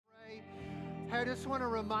Hey, I just want to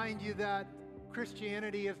remind you that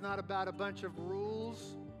Christianity is not about a bunch of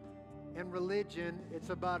rules and religion. It's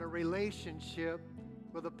about a relationship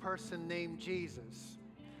with a person named Jesus.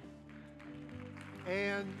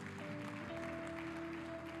 And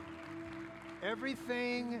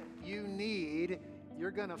everything you need, you're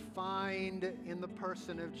going to find in the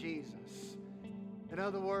person of Jesus. In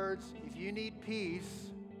other words, if you need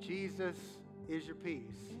peace, Jesus is your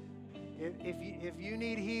peace. If you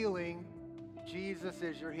need healing, Jesus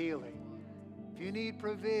is your healing. If you need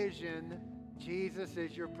provision, Jesus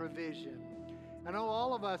is your provision. I know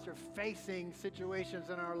all of us are facing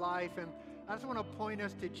situations in our life, and I just want to point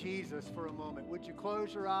us to Jesus for a moment. Would you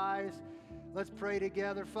close your eyes? Let's pray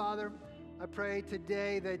together. Father, I pray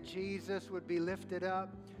today that Jesus would be lifted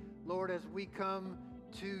up. Lord, as we come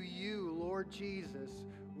to you, Lord Jesus,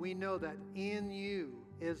 we know that in you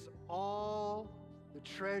is all the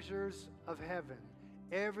treasures of heaven.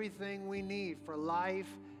 Everything we need for life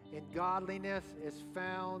and godliness is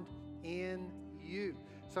found in you.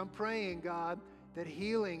 So I'm praying, God, that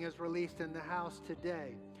healing is released in the house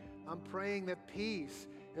today. I'm praying that peace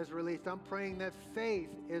is released. I'm praying that faith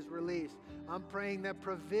is released. I'm praying that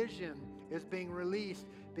provision is being released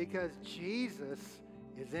because Jesus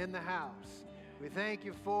is in the house. We thank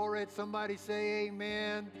you for it. Somebody say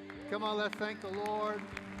amen. Come on, let's thank the Lord.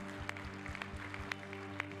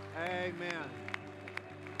 Amen.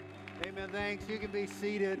 Amen. Thanks. You can be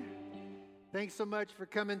seated. Thanks so much for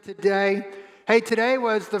coming today. Hey, today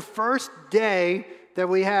was the first day that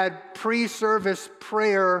we had pre-service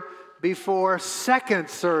prayer before second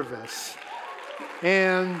service.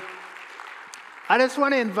 And I just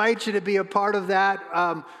want to invite you to be a part of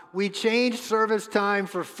that. We changed service time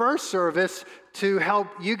for first service to help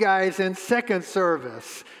you guys in second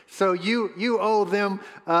service. So you owe them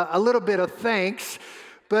a little bit of thanks.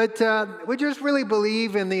 But we just really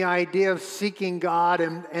believe in the idea of seeking God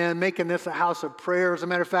and making this a house of prayer. As a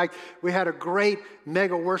matter of fact, we had a great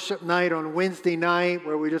mega worship night on Wednesday night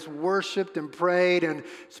where we just worshiped and prayed and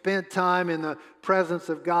spent time in the presence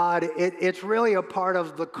of God. It's really a part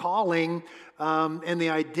of the calling and the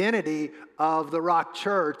identity of the Rock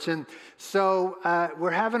Church. And so we're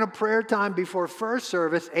having a prayer time before first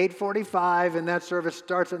service, 8:45, and that service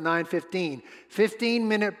starts at 9:15.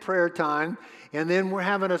 15-minute prayer time. And then we're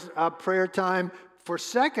having a prayer time for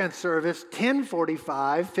second service,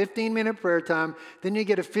 10:45, 15-minute prayer time. Then you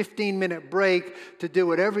get a 15-minute break to do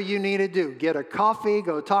whatever you need to do. Get a coffee,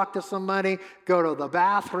 go talk to somebody, go to the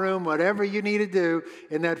bathroom, whatever you need to do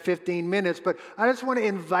in that 15 minutes. But I just want to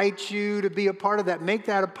invite you to be a part of that. Make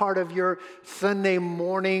that a part of your Sunday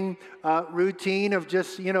morning routine of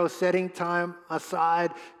just, setting time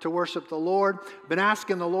aside to worship the Lord. I've been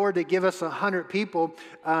asking the Lord to give us 100 people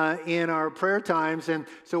in our prayer times. And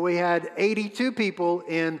so we had 82 people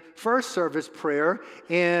in first service prayer,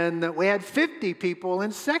 and we had 50 people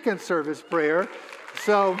in second service prayer.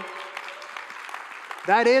 So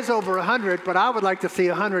that is over 100, but I would like to see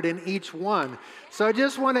 100 in each one. So I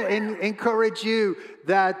just want to encourage you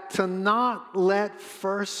that to not let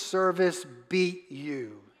first service beat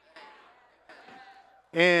you.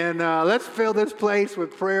 And let's fill this place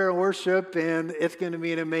with prayer and worship, and it's going to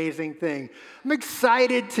be an amazing thing. I'm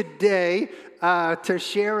excited today to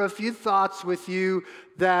share a few thoughts with you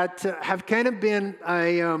that have kind of been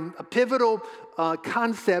a pivotal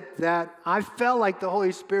concept that I felt like the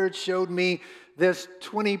Holy Spirit showed me this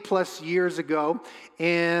 20 plus years ago.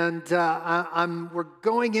 And we're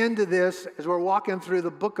going into this as we're walking through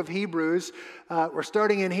the book of Hebrews. We're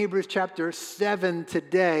starting in Hebrews chapter 7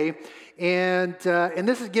 today. And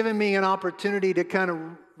this has given me an opportunity to kind of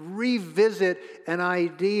revisit an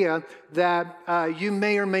idea that you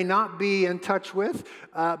may or may not be in touch with,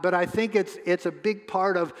 but I think it's a big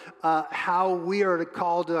part of how we are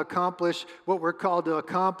called to accomplish what we're called to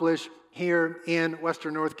accomplish here in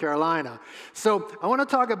Western North Carolina. So I want to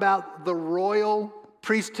talk about the royal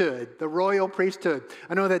priesthood, the royal priesthood.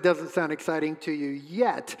 I know that doesn't sound exciting to you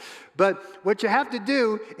yet, but what you have to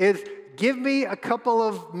do is give me a couple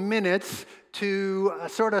of minutes to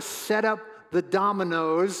sort of set up the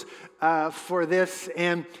dominoes for this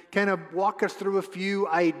and kind of walk us through a few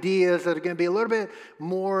ideas that are going to be a little bit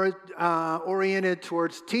more oriented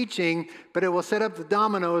towards teaching, but it will set up the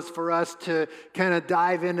dominoes for us to kind of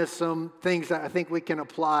dive into some things that I think we can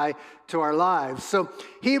apply to our lives. So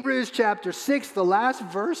Hebrews chapter 6, the last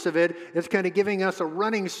verse of it is kind of giving us a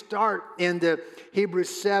running start into Hebrews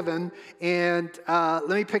 7. And let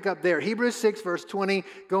me pick up there. Hebrews 6, verse 20,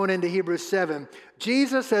 going into Hebrews 7.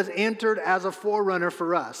 Jesus has entered as a forerunner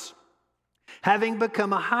for us, having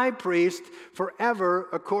become a high priest forever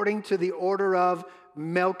according to the order of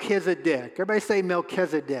Melchizedek. Everybody say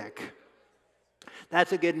Melchizedek.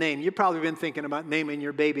 That's a good name. You've probably been thinking about naming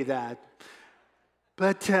your baby that.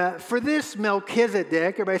 But for this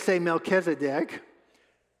Melchizedek, everybody say Melchizedek.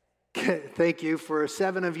 Thank you for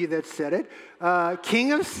 7 of you that said it.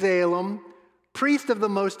 King of Salem, priest of the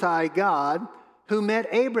Most High God, who met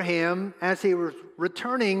Abraham as he was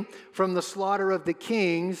returning from the slaughter of the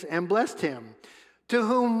kings and blessed him, to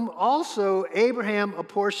whom also Abraham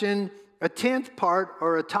apportioned a 10th part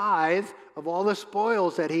or a tithe of all the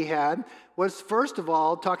spoils that he had, was first of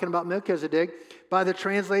all, talking about Melchizedek, by the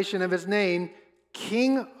translation of his name,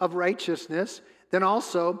 King of Righteousness, then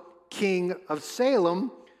also King of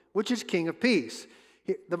Salem, which is King of Peace.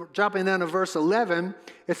 Dropping down to verse 11,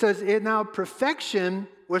 it says, now perfection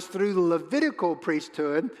was through the Levitical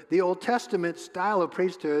priesthood, the Old Testament style of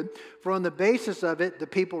priesthood, for on the basis of it the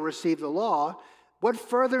people received the law. What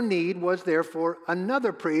further need was there for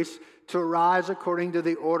another priest to arise according to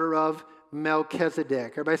the order of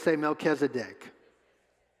Melchizedek? Everybody say Melchizedek.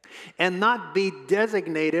 And not be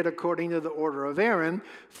designated according to the order of Aaron,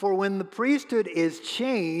 for when the priesthood is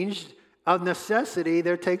changed, of necessity,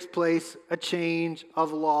 there takes place a change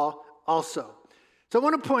of law also. So I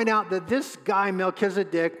want to point out that this guy,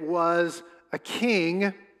 Melchizedek, was a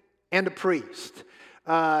king and a priest.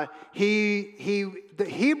 The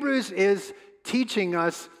Hebrews is teaching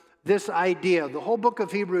us this idea. The whole book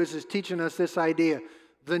of Hebrews is teaching us this idea.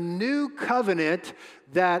 The new covenant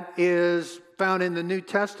that is found in the New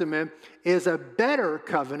Testament is a better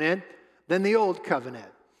covenant than the old covenant.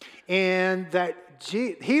 And that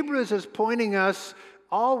Hebrews is pointing us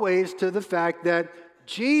always to the fact that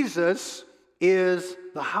Jesus is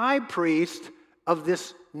the high priest of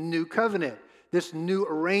this new covenant, this new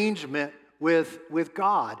arrangement with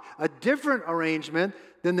God, a different arrangement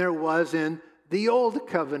than there was in the old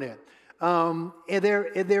covenant. And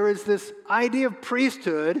there is this idea of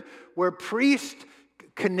priesthood where priests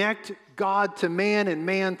connect God to man and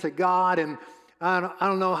man to God. And I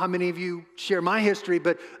don't know how many of you share my history,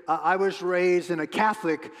 but I was raised in a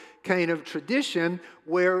Catholic kind of tradition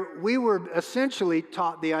where we were essentially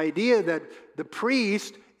taught the idea that the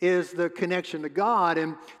priest is the connection to God,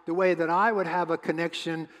 and the way that I would have a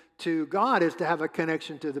connection to God is to have a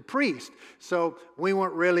connection to the priest. So we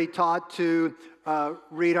weren't really taught to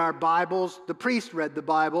read our Bibles. The priest read the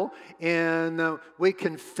Bible, and we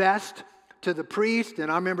confessed to the priest.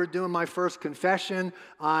 And I remember doing my first confession.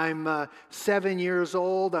 I'm 7 years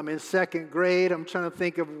old. I'm in 2nd grade. I'm trying to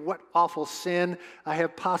think of what awful sin I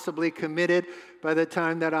have possibly committed by the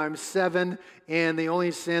time that I'm 7. And the only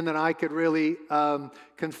sin that I could really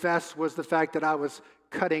confess was the fact that I was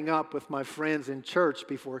cutting up with my friends in church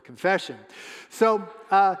before confession. So,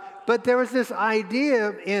 but there was this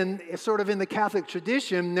idea in the Catholic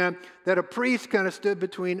tradition that a priest kind of stood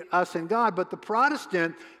between us and God. But the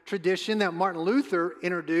Protestant tradition that Martin Luther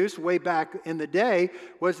introduced way back in the day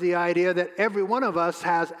was the idea that every one of us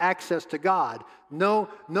has access to God. No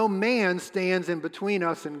man stands in between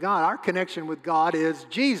us and God. Our connection with God is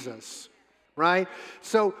Jesus. Right?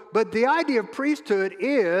 So, but the idea of priesthood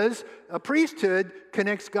is a priesthood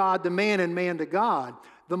connects God to man and man to God.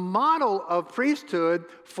 The model of priesthood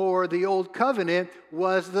for the old covenant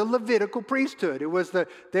was the Levitical priesthood. It was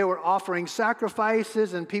they were offering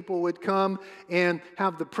sacrifices, and people would come and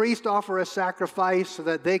have the priest offer a sacrifice so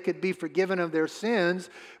that they could be forgiven of their sins.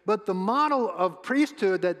 But the model of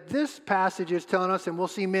priesthood that this passage is telling us, and we'll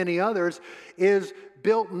see many others, is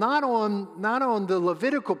built not on the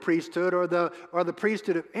Levitical priesthood or the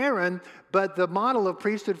priesthood of Aaron, but the model of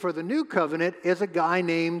priesthood for the new covenant is a guy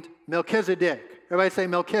named Melchizedek. Everybody say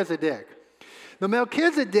Melchizedek. The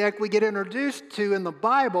Melchizedek we get introduced to in the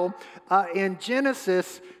Bible in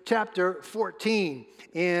Genesis chapter 14.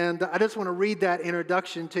 And I just want to read that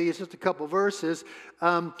introduction to you. It's just a couple verses.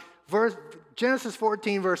 Genesis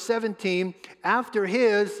 14, verse 17, after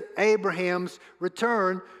Abraham's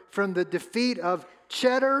return from the defeat of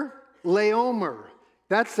Chedorlaomer.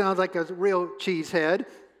 That sounds like a real cheesehead.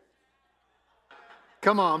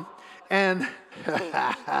 Come on. And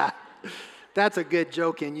that's a good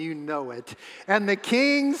joke, and you know it. And the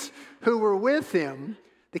kings who were with him,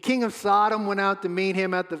 the king of Sodom went out to meet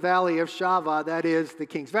him at the valley of Shavah, that is the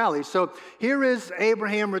King's Valley. So here is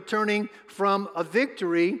Abraham returning from a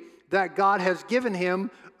victory that God has given him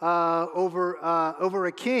over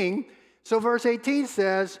a king. So verse 18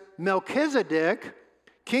 says, Melchizedek,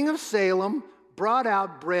 king of Salem, brought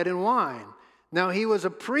out bread and wine. Now he was a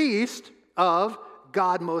priest of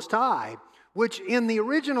God Most High, which in the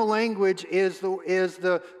original language is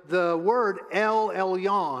the word El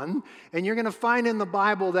Elyon. And you're going to find in the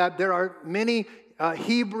Bible that there are many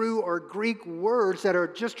Hebrew or Greek words that are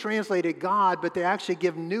just translated God, but they actually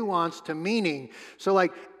give nuance to meaning. So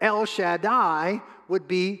like El Shaddai would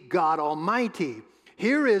be God Almighty.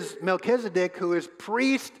 Here is Melchizedek, who is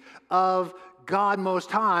priest of God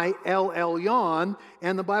Most High, El Elyon,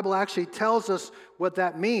 and the Bible actually tells us what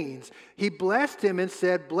that means. He blessed him and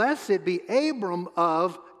said, "Blessed be Abram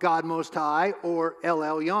of God Most High," or El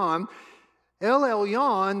Elyon. El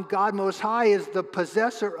Elyon, God Most High, is the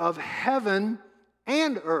possessor of heaven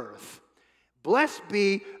and earth. Blessed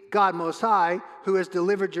be God Most High, who has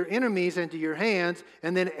delivered your enemies into your hands.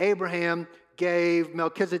 And then Abraham gave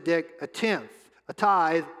Melchizedek a tenth, a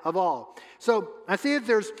tithe of all. So I see that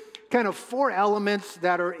there's kind of four elements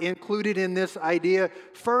that are included in this idea.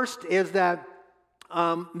 First is that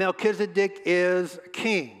Melchizedek is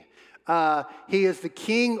king. He is the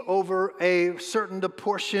king over a certain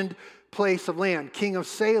apportioned place of land, king of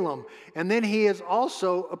Salem. And then he is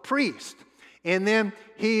also a priest. And then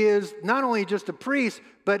he is not only just a priest,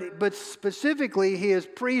 but specifically he is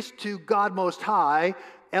priest to God Most High,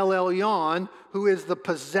 El Elyon, who is the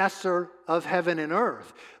possessor of heaven and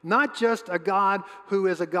earth. Not just a God who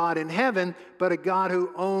is a God in heaven, but a God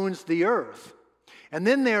who owns the earth. And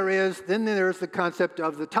then there's the concept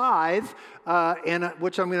of the tithe,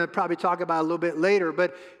 which I'm going to probably talk about a little bit later.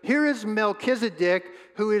 But here is Melchizedek,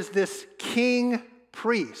 who is this king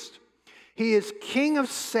priest. He is king of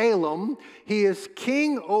Salem. He is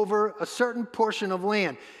king over a certain portion of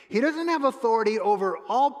land. He doesn't have authority over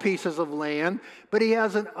all pieces of land, but he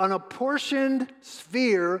has an apportioned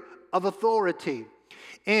sphere of authority.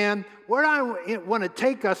 And where I want to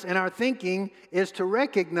take us in our thinking is to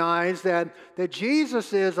recognize that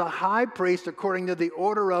Jesus is a high priest according to the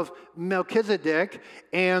order of Melchizedek,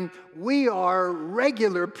 and we are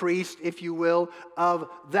regular priests, if you will, of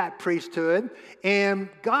that priesthood. And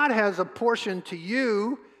God has apportioned to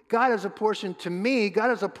you, God has apportioned to me, God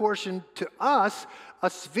has apportioned to us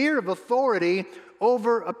a sphere of authority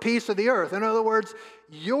over a piece of the earth. In other words,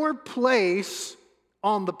 your place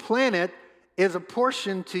on the planet is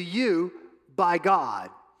apportioned to you by God.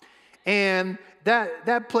 And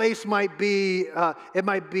that place might be, it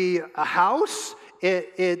might be a house.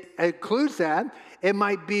 It includes that. It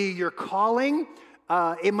might be your calling.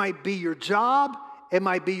 It might be your job. It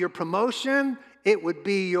might be your promotion. It would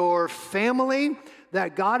be your family.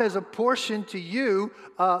 That God has apportioned to you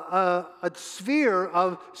a sphere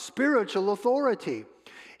of spiritual authority.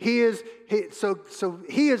 He is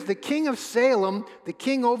the king of Salem, the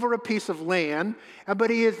king over a piece of land, but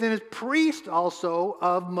he is then a priest also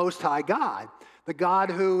of Most High God, the God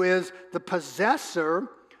who is the possessor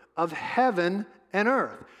of heaven and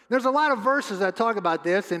earth. There's a lot of verses that talk about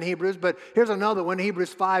this in Hebrews, but here's another one.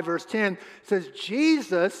 Hebrews 5 verse 10 says,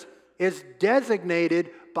 Jesus is designated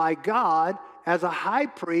by God as a high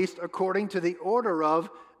priest according to the order of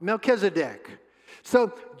Melchizedek.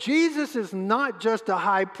 So Jesus is not just a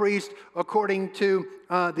high priest according to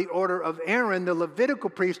the order of Aaron, the Levitical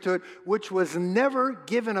priesthood, which was never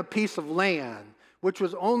given a piece of land, which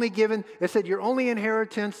was only given, it said your only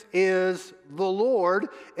inheritance is the Lord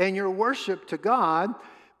and your worship to God.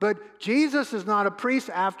 But Jesus is not a priest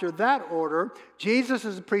after that order. Jesus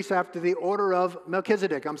is a priest after the order of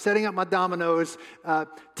Melchizedek. I'm setting up my dominoes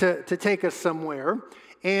to take us somewhere.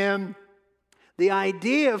 And the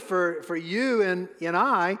idea for you and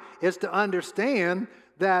I is to understand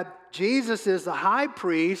that Jesus is the high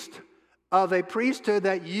priest of a priesthood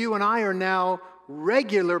that you and I are now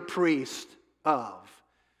regular priests of.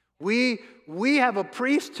 We have a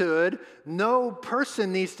priesthood. No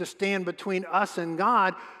person needs to stand between us and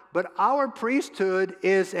God, but our priesthood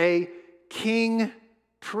is a king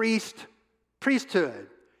priesthood.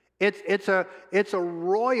 It's a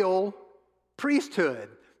royal priesthood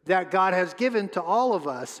that God has given to all of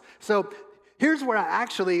us. So here's where I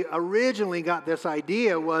actually originally got this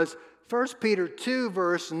idea was 1 Peter 2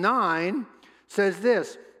 verse 9 says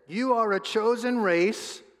this, you are a chosen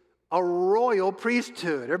race, a royal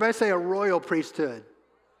priesthood. Everybody say a royal priesthood.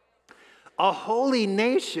 A holy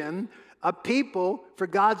nation, a people for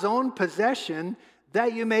God's own possession,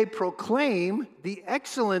 that you may proclaim the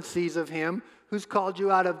excellencies of him who's called you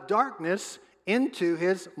out of darkness into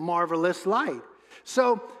his marvelous light.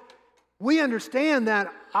 So we understand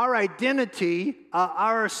that our identity,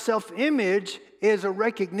 our self-image is a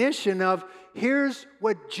recognition of here's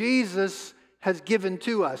what Jesus has given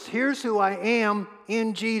to us. Here's who I am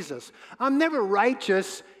in Jesus. I'm never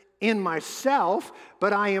righteous in myself,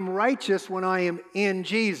 but I am righteous when I am in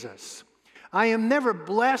Jesus. I am never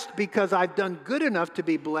blessed because I've done good enough to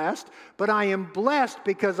be blessed, but I am blessed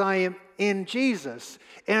because I am in Jesus.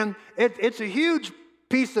 And it's a huge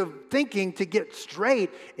piece of thinking to get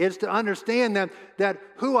straight is to understand that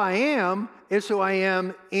who I am is who I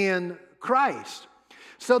am in Christ.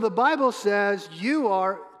 So the Bible says you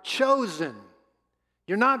are chosen.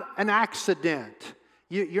 You're not an accident.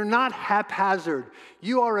 You're not haphazard.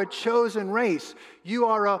 You are a chosen race. You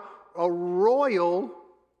are a royal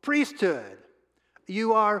priesthood.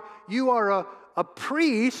 You are a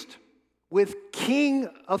priest with king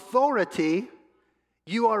authority.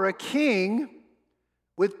 You are a king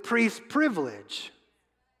with priest privilege.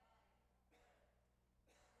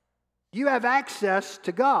 You have access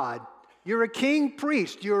to God. You're a king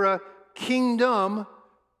priest. You're a kingdom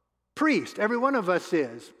priest. Every one of us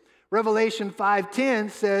is. Revelation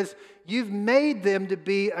 5:10 says, you've made them to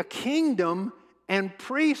be a kingdom and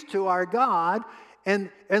priest to our God. And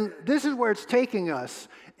this is where it's taking us.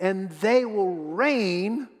 And they will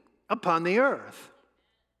reign upon the earth.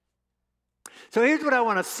 So here's what I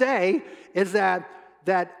want to say is that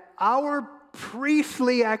our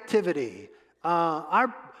priestly activity,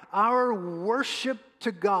 our worship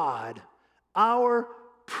to God, our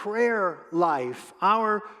prayer life,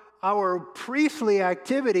 our priestly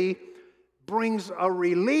activity brings a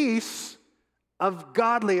release of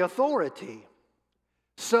godly authority.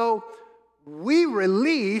 So we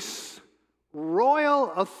release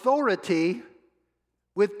royal authority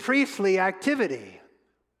with priestly activity.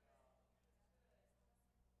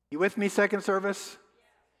 You with me, second service?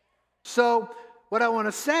 So what I want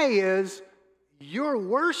to say is your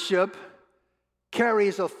worship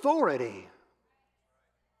carries authority.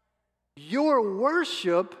 Your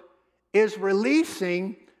worship is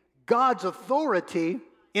releasing God's authority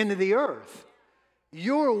into the earth.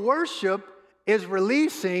 Your worship is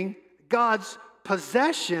releasing God's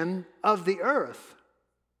possession of the earth.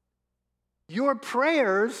 Your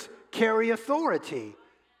prayers carry authority.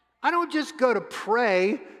 I don't just go to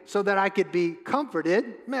pray so that I could be comforted.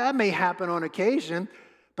 That may happen on occasion,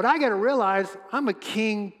 but I got to realize I'm a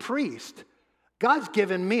king priest. God's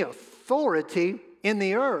given me authority in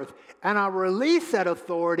the earth, and I release that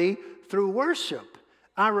authority through worship.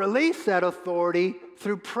 I release that authority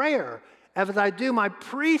through prayer. As I do my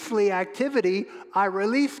priestly activity, I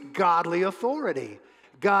release godly authority.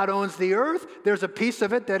 God owns the earth. There's a piece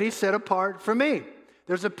of it that He set apart for me.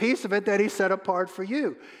 There's a piece of it that He set apart for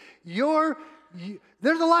you.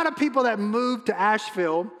 There's a lot of people that move to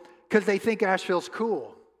Asheville because they think Asheville's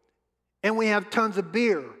cool. And we have tons of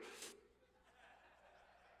beer.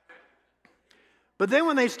 But then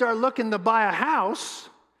when they start looking to buy a house,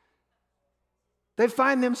 they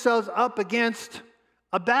find themselves up against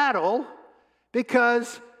a battle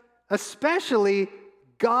because especially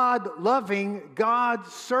God-loving,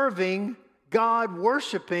 God-serving,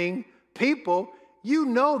 God-worshiping people, you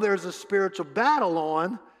know there's a spiritual battle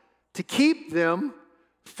on to keep them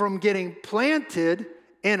from getting planted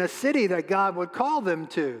in a city that God would call them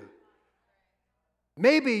to.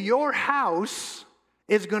 Maybe your house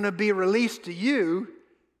is going to be released to you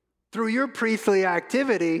through your priestly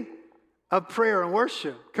activity of prayer and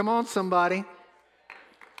worship. Come on, somebody.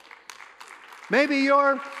 Maybe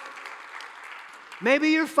you're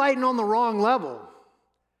fighting on the wrong level.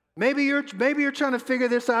 Maybe you're trying to figure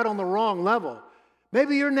this out on the wrong level.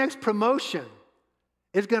 Maybe your next promotion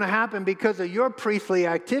is going to happen because of your priestly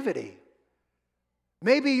activity.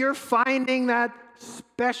 Maybe you're finding that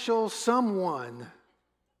special someone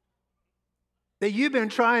that you've been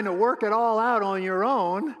trying to work it all out on your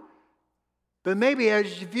own. But maybe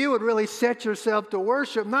if you would really set yourself to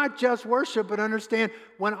worship, not just worship, but understand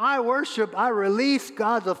when I worship, I release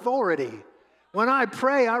God's authority. When I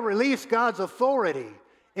pray, I release God's authority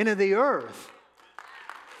into the earth.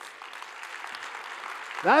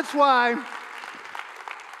 That's why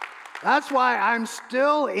I'm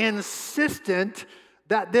still insistent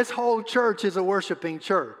that this whole church is a worshiping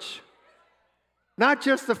church. Not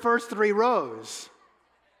just the first 3 rows.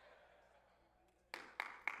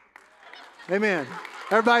 Amen.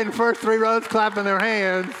 Everybody in the first 3 rows clapping their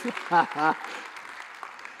hands.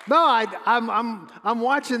 No, I'm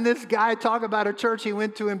watching this guy talk about a church he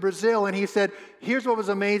went to in Brazil, and he said, here's what was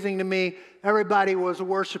amazing to me. Everybody was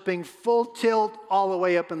worshiping full tilt all the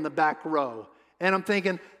way up in the back row. And I'm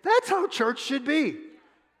thinking, that's how church should be.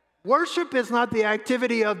 Worship is not the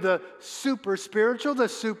activity of the super spiritual, the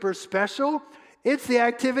super special. It's the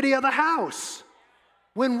activity of the house.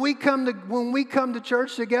 When we come to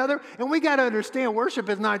church together, and we got to understand, worship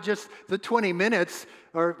is not just the 20 minutes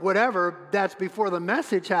or whatever that's before the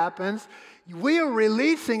message happens. We are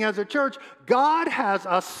releasing as a church. God has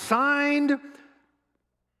assigned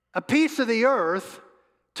a piece of the earth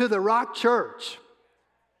to the Rock Church.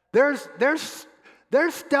 There's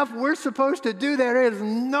stuff we're supposed to do. There is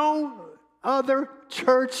no other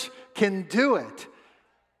church can do it.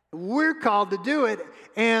 We're called to do it.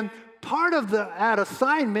 And part of that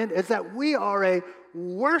assignment is that we are a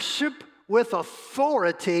worship with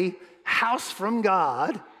authority house from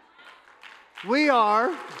God. We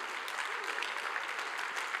are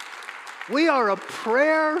a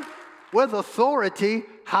prayer with authority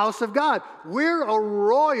house of God. We're a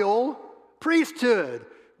royal priesthood.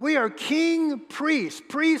 We are king priests,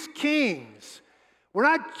 priest kings. We're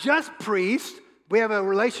not just priests. We have a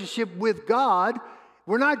relationship with God.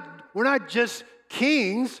 We're not just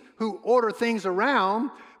kings who order things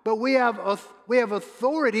around, but we have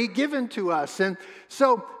authority given to us. And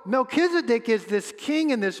so Melchizedek is this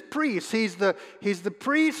king and this priest. He's the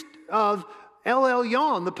priest of El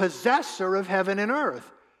Elyon, the possessor of heaven and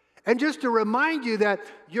earth. And just to remind you that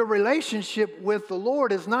your relationship with the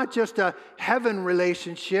Lord is not just a heaven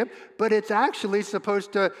relationship, but it's actually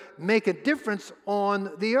supposed to make a difference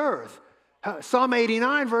on the earth. Psalm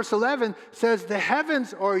 89 verse 11 says, "The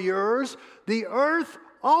heavens are yours, the earth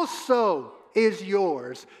also is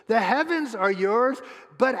yours." The heavens are yours,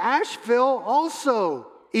 but Asheville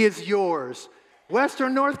also is yours.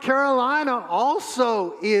 Western North Carolina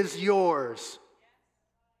also is yours.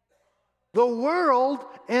 The world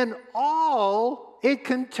and all it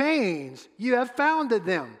contains, you have founded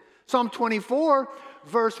them. Psalm 24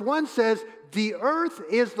 verse 1 says, "The earth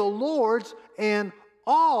is the Lord's and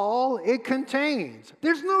all it contains."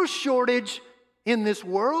 There's no shortage in this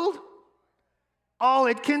world. All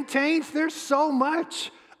it contains, there's so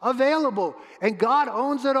much available. And God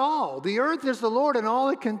owns it all. The earth is the Lord and all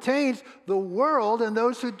it contains, the world and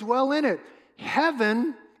those who dwell in it.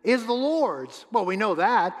 Heaven is the Lord's. Well, we know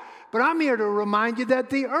that. But I'm here to remind you that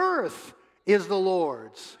the earth is the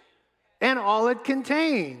Lord's and all it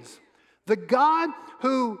contains. The God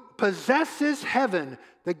who possesses heaven,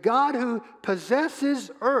 the God who possesses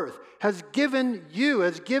earth, has given you,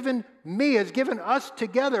 has given me, has given us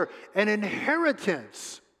together an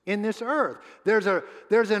inheritance in this earth. There's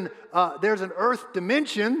an earth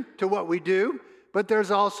dimension to what we do, but there's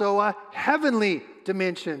also a heavenly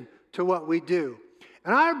dimension to what we do.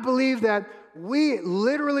 And I believe that we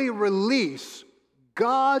literally release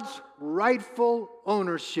God's rightful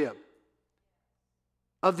ownership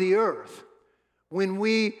of the earth when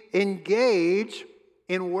we engage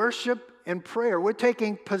in worship and prayer. We're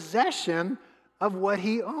taking possession of what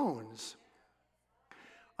He owns.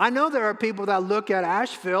 I know there are people that look at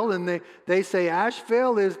Asheville and they say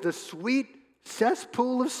Asheville is the sweet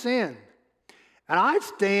cesspool of sin. And I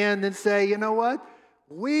stand and say, you know what?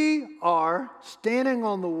 We are standing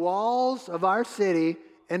on the walls of our city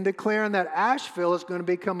and declaring that Asheville is going to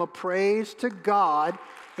become a praise to God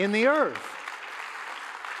in the earth.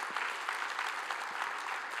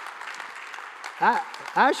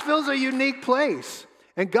 Asheville's a unique place,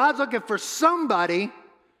 and God's looking for somebody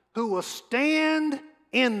who will stand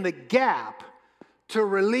in the gap to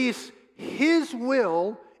release His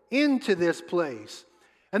will into this place.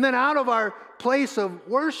 And then out of our place of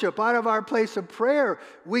worship, out of our place of prayer,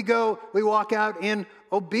 we walk out in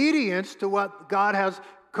obedience to what God has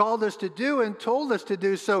called us to do and told us to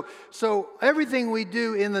do. So everything we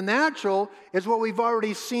do in the natural is what we've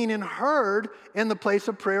already seen and heard in the place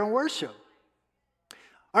of prayer and worship.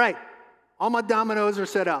 All right, all my dominoes are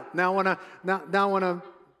set up. Now I want to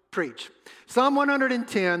preach. Psalm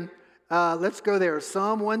 110, let's go there.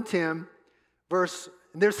 Psalm 110,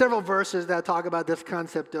 there's several verses that talk about this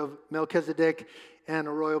concept of Melchizedek and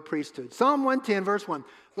a royal priesthood. Psalm 110, verse 1.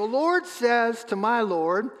 The Lord says to my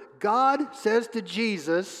Lord, God says to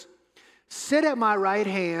Jesus, "Sit at my right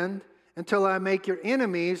hand until I make your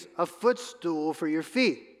enemies a footstool for your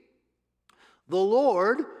feet." The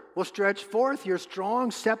Lord will stretch forth your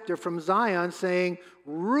strong scepter from Zion, saying,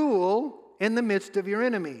 "Rule in the midst of your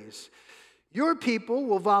enemies." Your people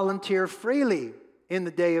will volunteer freely in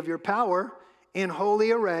the day of your power, in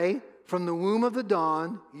holy array from the womb of the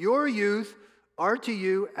dawn. Your youth are to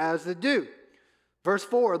you as the dew. Verse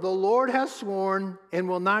 4, the Lord has sworn and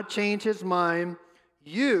will not change His mind.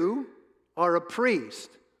 You are a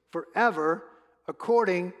priest forever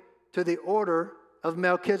according to the order of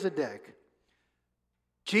Melchizedek.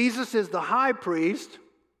 Jesus is the high priest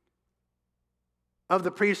of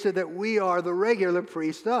the priesthood that we are the regular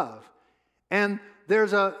priest of. And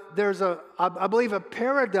there's I believe, a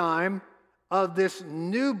paradigm of this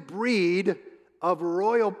new breed of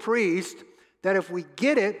royal priest that if we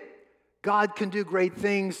get it, God can do great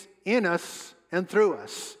things in us and through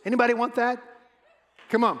us. Anybody want that?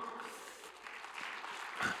 Come on.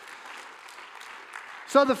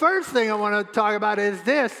 So the first thing I want to talk about is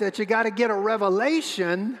this, that you got to get a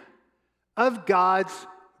revelation of God's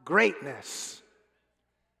greatness.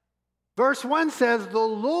 Verse 1 says, the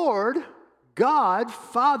Lord, God,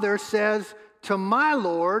 Father, says to my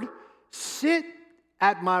Lord, sit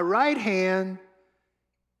at my right hand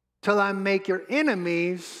till I make your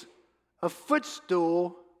enemies a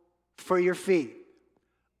footstool for your feet.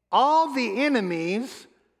 All the enemies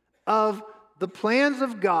of the plans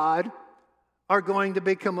of God are going to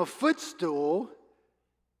become a footstool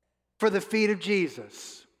for the feet of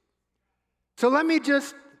Jesus. So let me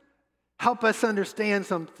just help us understand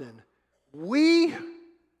something. We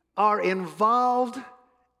are involved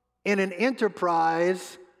in an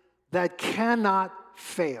enterprise that cannot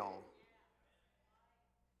fail.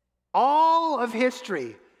 All of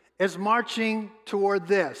history is marching toward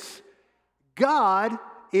this. God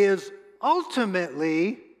is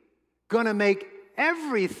ultimately going to make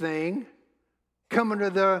everything come under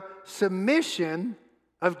the submission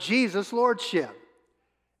of Jesus' lordship.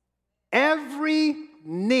 Every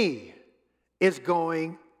knee is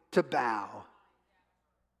going to bow.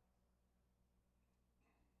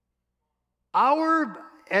 Our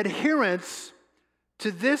adherence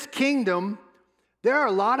to this kingdom, there are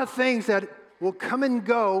a lot of things that will come and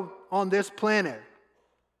go on this planet.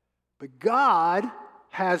 But God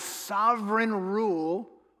has sovereign rule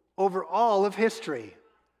over all of history.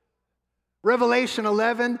 Revelation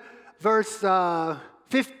 11, verse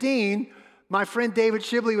 15, my friend David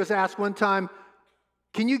Shibley was asked one time,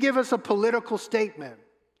 can you give us a political statement?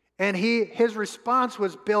 And his response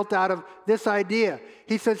was built out of this idea.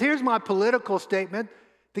 He says, here's my political statement.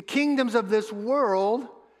 The kingdoms of this world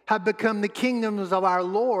have become the kingdoms of our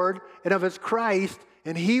Lord and of his Christ,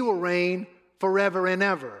 and he will reign forever and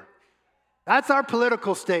ever. That's our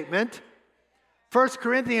political statement. 1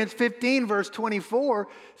 Corinthians 15, verse 24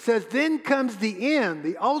 says, then comes the end,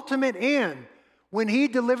 the ultimate end, when he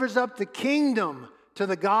delivers up the kingdom to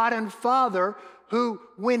the God and Father, who,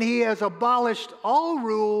 when he has abolished all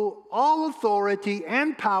rule, all authority,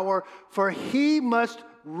 and power, for he must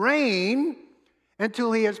reign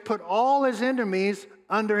until he has put all his enemies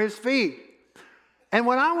under his feet. And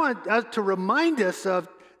what I want us to remind us of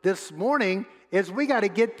this morning is we got to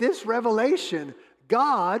get this revelation.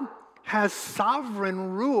 God has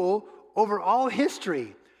sovereign rule over all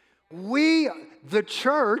history. We, the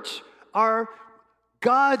church, are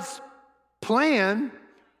God's plan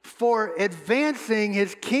for advancing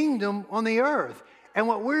his kingdom on the earth. And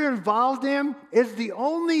what we're involved in is the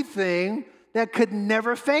only thing that could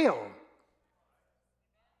never fail.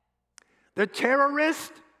 The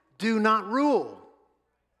terrorists do not rule.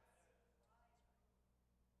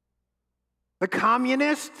 The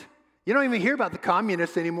communists, you don't even hear about the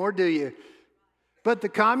communists anymore, do you? But the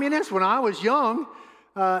communists, when I was young,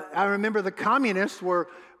 I remember the communists were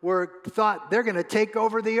thought they're going to take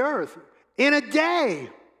over the earth. In a day,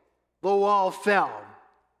 the wall fell.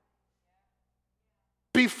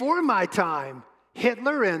 Before my time,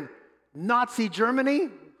 Hitler and Nazi Germany,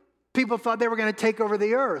 people thought they were going to take over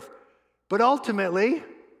the earth. But ultimately,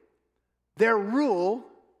 their rule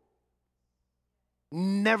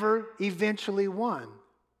never eventually won.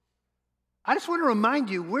 I just want to remind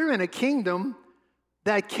you, we're in a kingdom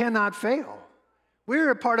that cannot fail. We're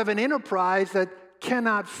a part of an enterprise that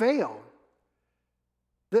cannot fail.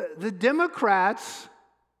 The Democrats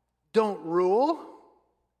don't rule.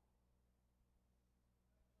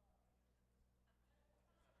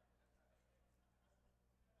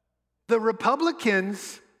 The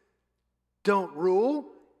Republicans don't rule.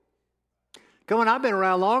 Come on, I've been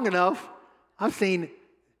around long enough. I've seen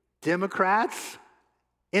Democrats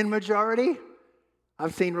in majority.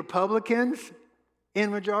 I've seen Republicans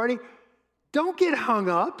in majority. Don't get hung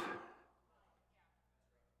up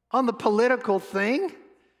on the political thing,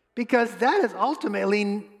 because that is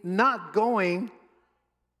ultimately not going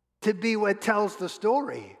to be what tells the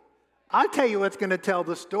story. I'll tell you what's going to tell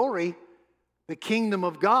the story: the kingdom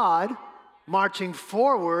of God marching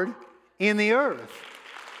forward in the earth.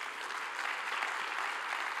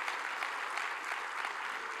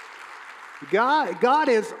 God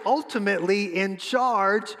is ultimately in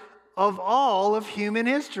charge of all of human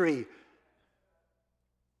history.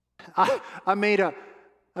 I made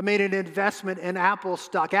an investment in Apple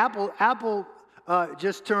stock. Apple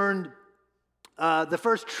just turned the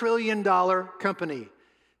first $1 trillion company.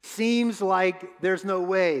 Seems like there's no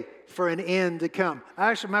way for an end to come.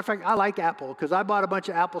 Actually, matter of fact, I like Apple because I bought a bunch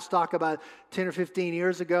of Apple stock about 10 or 15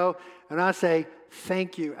 years ago, and I say,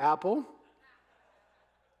 thank you, Apple.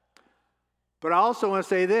 But I also want to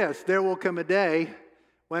say this: there will come a day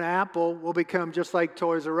when Apple will become just like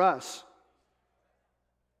Toys R Us.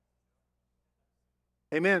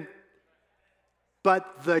 Amen.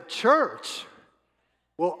 But the church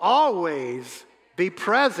will always be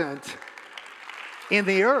present in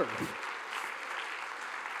the earth.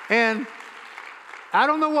 And I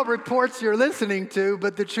don't know what reports you're listening to,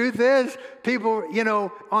 but the truth is, people,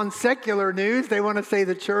 on secular news, they want to say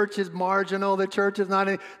the church is marginal, the church is not.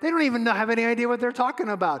 They don't even have any idea what they're talking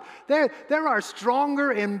about. There are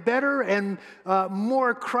stronger and better and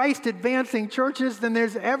more Christ-advancing churches than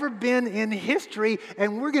there's ever been in history,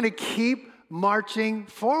 and we're going to keep marching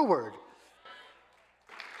forward.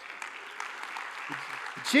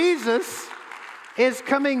 Jesus is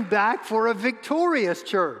coming back for a victorious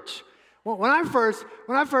church. When I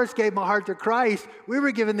first gave my heart to Christ, we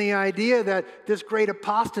were given the idea that this great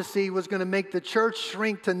apostasy was going to make the church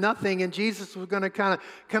shrink to nothing, and Jesus was going to kind of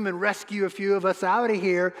come and rescue a few of us out of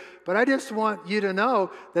here. But I just want you to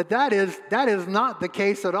know that is not the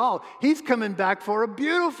case at all. He's coming back for a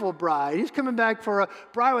beautiful bride. He's coming back for a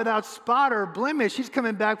bride without spot or blemish. He's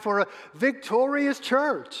coming back for a victorious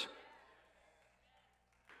church.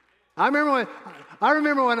 I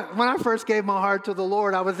remember when I first gave my heart to the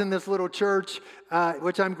Lord, I was in this little church,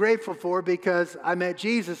 which I'm grateful for because I met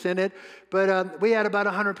Jesus in it. But we had about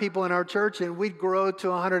 100 people in our church, and we'd grow to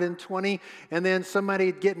 120. And then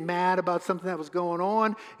somebody'd get mad about something that was going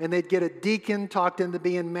on, and they'd get a deacon talked into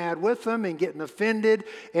being mad with them and getting offended.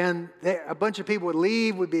 And a bunch of people would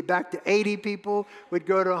leave. We'd be back to 80 people. We'd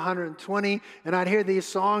go to 120. And I'd hear these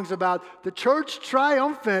songs about the church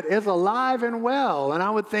triumphant is alive and well. And I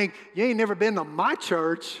would think, you ain't never been to my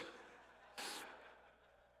church.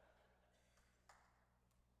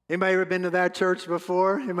 Anybody ever been to that church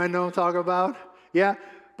before? Anybody know what I'm talking about? Yeah.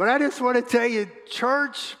 But I just want to tell you,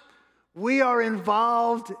 church, we are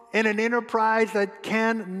involved in an enterprise that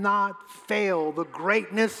cannot fail. The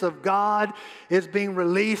greatness of God is being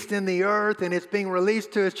released in the earth, and it's being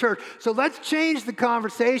released to His church. So let's change the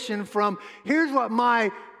conversation from, here's what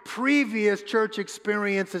my previous church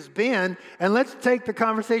experience has been, and let's take the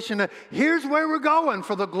conversation to, here's where we're going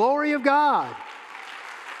for the glory of God.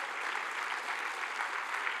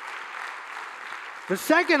 The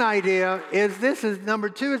second idea is number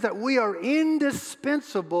two, is that we are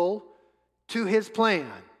indispensable to His plan.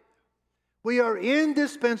 We are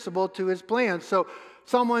indispensable to His plan. So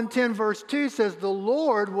Psalm 110 verse 2 says, the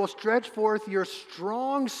Lord will stretch forth your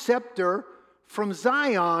strong scepter from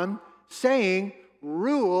Zion, saying,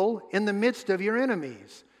 rule in the midst of your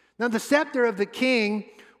enemies. Now the scepter of the king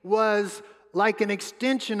was like an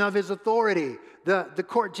extension of his authority. The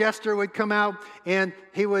court jester would come out and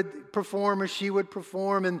he would perform, or she would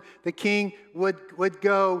perform, and the king would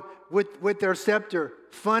go with their scepter.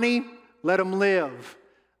 Funny, let them live.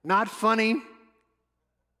 Not funny,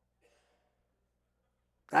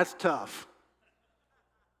 that's tough.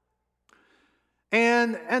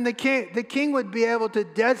 And the king would be able to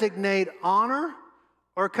designate honor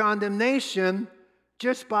or condemnation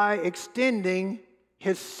just by extending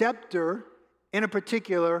his scepter in a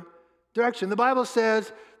particular direction. The Bible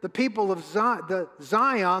says the people of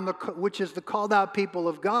Zion, which is the called out people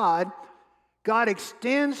of God, God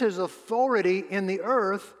extends His authority in the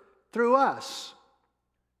earth through us.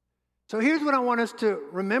 So here's what I want us to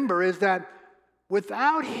remember, is that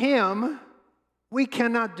without Him, we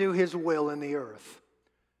cannot do His will in the earth.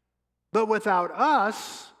 But without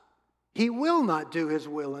us, He will not do His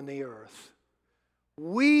will in the earth.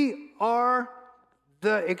 We are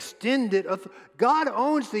the extended, God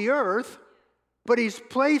owns the earth, but He's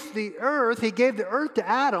placed the earth, He gave the earth to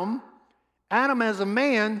Adam. Adam as a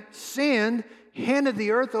man sinned, handed the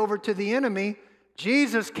earth over to the enemy.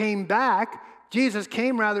 Jesus came to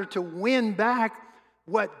win back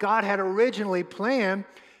what God had originally planned.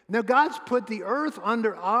 Now God's put the earth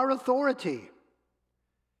under our authority.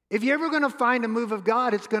 If you're ever going to find a move of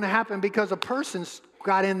God, it's going to happen because a person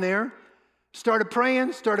got in there, started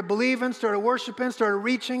praying, started believing, started worshiping, started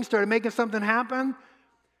reaching, started making something happen.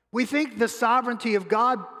 We think the sovereignty of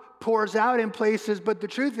God pours out in places, but the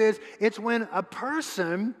truth is, it's when a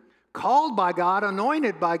person called by God,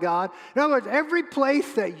 anointed by God. In other words, every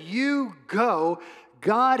place that you go,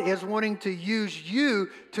 God is wanting to use you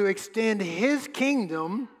to extend His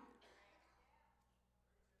kingdom.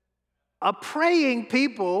 A praying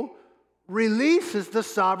people releases the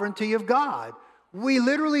sovereignty of God. We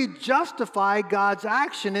literally justify God's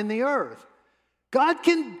action in the earth. God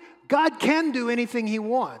can do anything He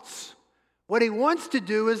wants. What He wants to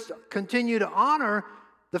do is continue to honor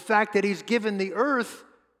the fact that He's given the earth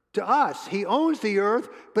to us. He owns the earth,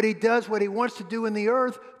 but He does what He wants to do in the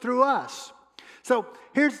earth through us. So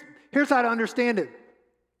here's how to understand it.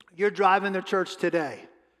 You're driving to church today.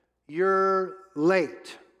 You're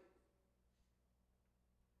late.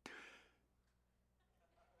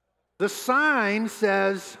 The sign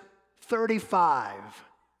says 35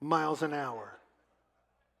 miles an hour.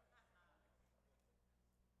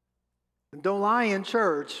 And don't lie in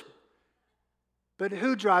church. But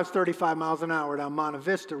who drives 35 miles an hour down Monte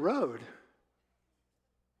Vista Road?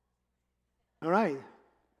 All right.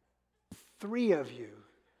 3 of you.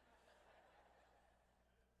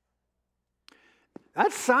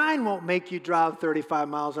 That sign won't make you drive 35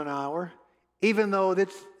 miles an hour, even though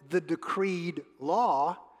that's the decreed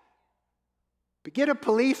law. But get a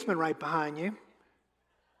policeman right behind you.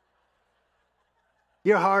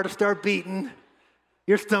 Your heart will start beating.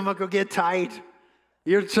 Your stomach will get tight.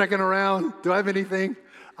 You're checking around. Do I have anything?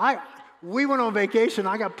 We went on vacation.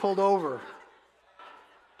 I got pulled over.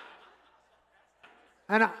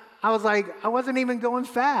 And I was like, I wasn't even going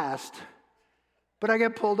fast. But I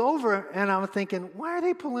got pulled over, and I was thinking, why are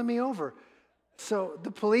they pulling me over? So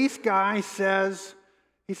the police guy says,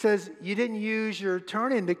 you didn't use your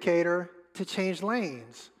turn indicator to change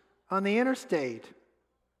lanes on the interstate.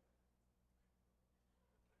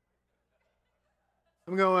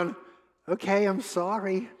 I'm going, okay, I'm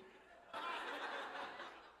sorry.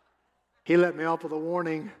 He let me off with a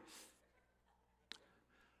warning.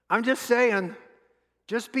 I'm just saying,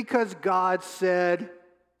 just because God said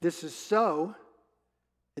this is so,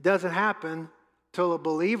 it doesn't happen till a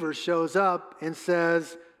believer shows up and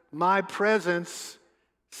says, my presence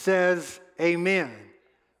says amen.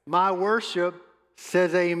 My worship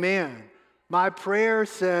says amen. My prayer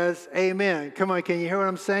says amen. Come on, can you hear what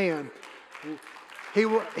I'm saying?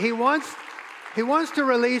 He wants to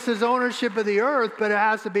release his ownership of the earth, but it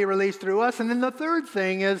has to be released through us. And then the third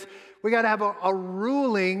thing is we got to have a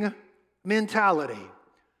ruling mentality.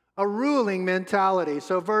 A ruling mentality.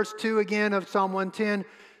 So verse 2 again of Psalm 110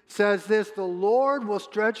 says this, the Lord will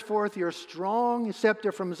stretch forth your strong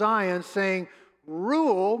scepter from Zion, saying,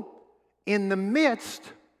 rule in the midst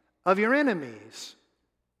of your enemies.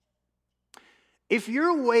 If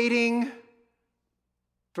you're waiting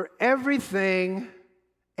for everything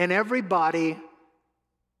and everybody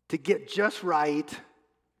to get just right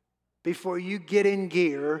before you get in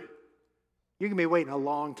gear, you're going to be waiting a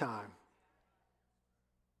long time.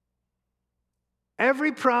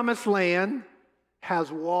 Every promised land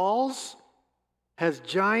has walls, has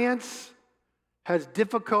giants, has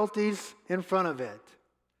difficulties in front of it.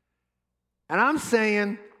 And I'm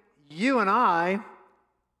saying you and I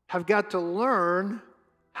have got to learn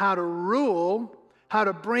how to rule, how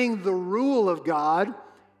to bring the rule of God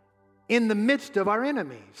in the midst of our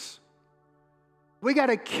enemies. We got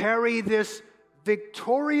to carry this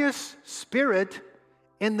victorious spirit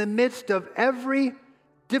in the midst of every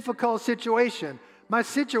difficult situation. My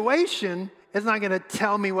situation is not going to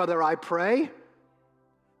tell me whether I pray.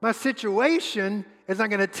 My situation is not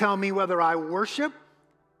going to tell me whether I worship.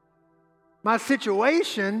 My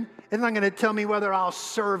situation is not going to tell me whether I'll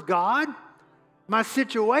serve God. My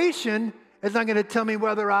situation is not going to tell me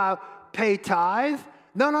whether I'll pay tithe.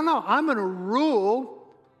 No. I'm going to rule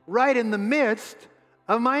right in the midst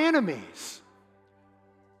of my enemies.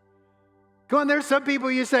 Go on, there's some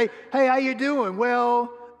people you say, hey, how you doing?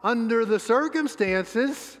 Well, under the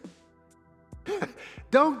circumstances.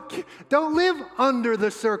 Don't live under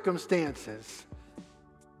the circumstances.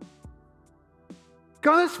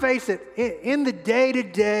 Go, let's face it, in the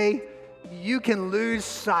day-to-day, you can lose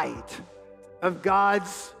sight of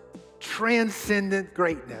God's transcendent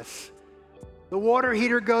greatness. The water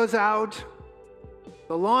heater goes out,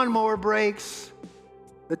 the lawnmower breaks,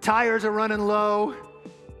 the tires are running low.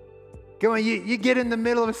 Go on, you get in the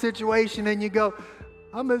middle of a situation and you go,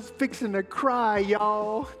 I'm just fixing to cry,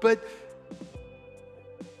 y'all. But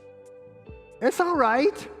it's all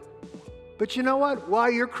right. But you know what?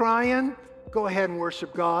 While you're crying, go ahead and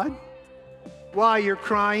worship God. While you're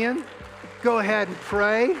crying, go ahead and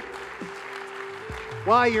pray.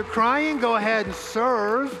 While you're crying, go ahead and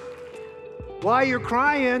serve. While you're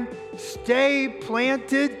crying, stay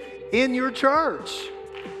planted in your church.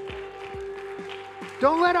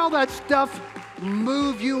 Don't let all that stuff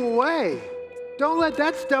move you away. Don't let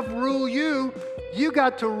that stuff rule you. You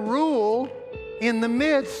got to rule in the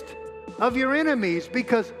midst of your enemies,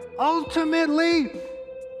 because ultimately,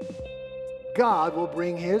 God will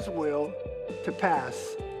bring His will to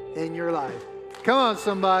pass in your life. Come on,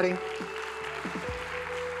 somebody.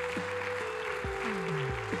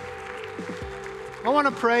 I want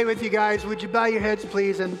to pray with you guys. Would you bow your heads,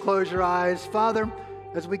 please, and close your eyes? Father,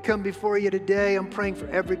 as we come before you today, I'm praying for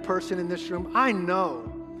every person in this room. I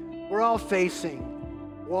know we're all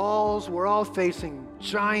facing walls. We're all facing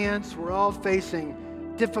giants. We're all facing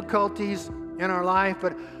difficulties in our life.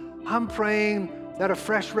 But I'm praying that a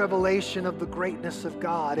fresh revelation of the greatness of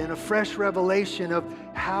God and a fresh revelation of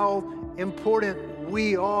how important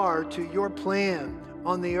we are to your plan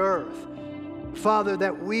on the earth Father,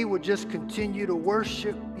 that we would just continue to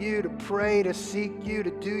worship you, to pray, to seek you,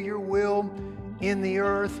 to do your will in the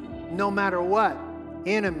earth, no matter what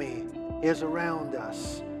enemy is around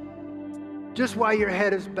us. Just while your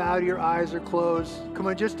head is bowed, your eyes are closed, come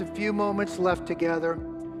on, just a few moments left together.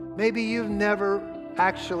 Maybe you've never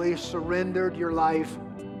actually surrendered your life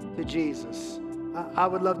to Jesus. I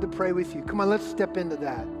would love to pray with you. Come on, let's step into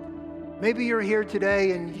that. Maybe you're here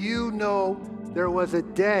today and you know there was a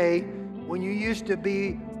day when you used to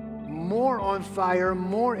be more on fire,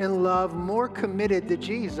 more in love, more committed to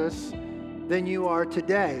Jesus than you are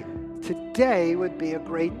today. Today would be a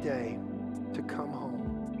great day to come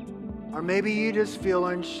home. Or maybe you just feel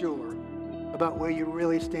unsure about where you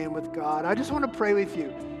really stand with God. I just want to pray with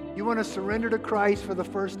you. You want to surrender to Christ for the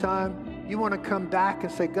first time? You want to come back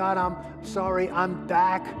and say, God, I'm sorry, I'm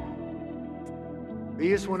back. Or you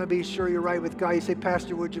just want to be sure you're right with God. You say,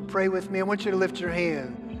 Pastor, would you pray with me? I want you to lift your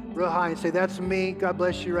hand real high and say, that's me. God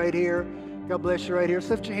bless you right here. God bless you right here.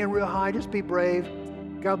 So lift your hand real high. Just be brave.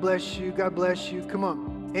 God bless you. God bless you. Come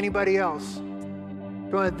on. Anybody else?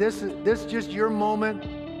 Come on. This is just your moment.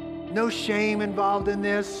 No shame involved in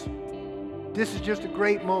this. This is just a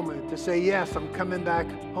great moment to say, yes, I'm coming back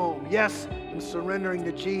home. Yes, I'm surrendering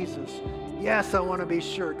to Jesus. Yes, I want to be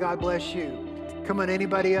sure. God bless you. Come on,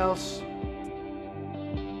 anybody else?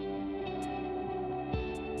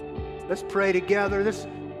 Let's pray together.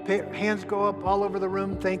 Hands go up all over the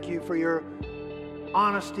room. Thank you for your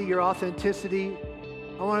honesty, your authenticity.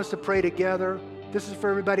 I want us to pray together. This is for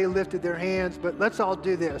everybody who lifted their hands, but let's all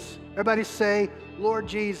do this. Everybody say, Lord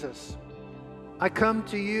Jesus, I come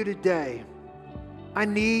to you today. I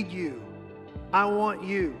need you. I want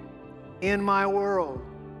you in my world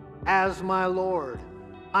as my Lord.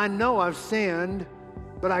 I know I've sinned,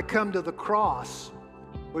 but I come to the cross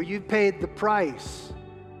where you paid the price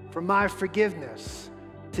for my forgiveness.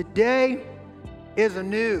 Today is a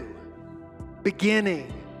new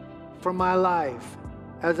beginning for my life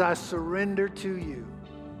as I surrender to you.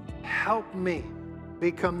 Help me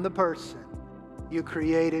become the person you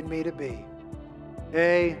created me to be.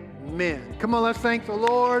 Amen. Come on, let's thank the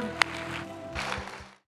Lord.